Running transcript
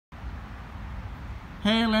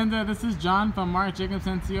Hey Linda, this is John from Mark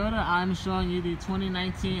Jacobson Toyota. I'm showing you the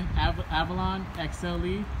 2019 Avalon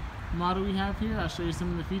XLE model we have here. I'll show you some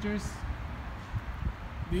of the features.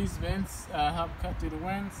 These vents help cut through the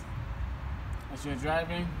winds as you're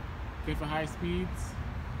driving, good for high speeds.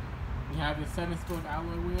 We have the 7-spoke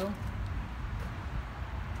alloy wheel.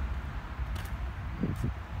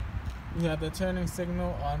 We have the turning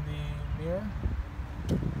signal on the mirror.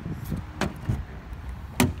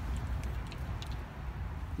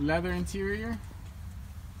 Leather interior,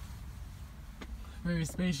 very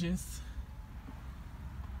spacious,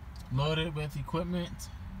 loaded with equipment,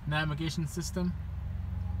 navigation system.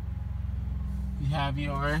 You have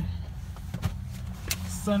your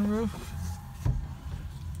sunroof,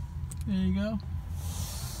 there you go.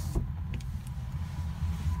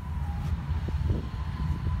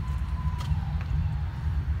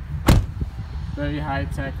 Very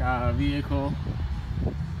high-tech vehicle.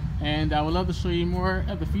 And I would love to show you more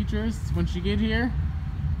of the features. Once you get here,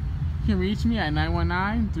 you can reach me at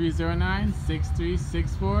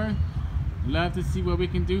 919-309-6364. Love to see what we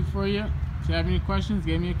can do for you. If you have any questions,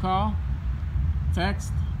 give me a call,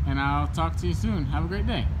 text, and I'll talk to you soon. Have a great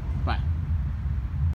day.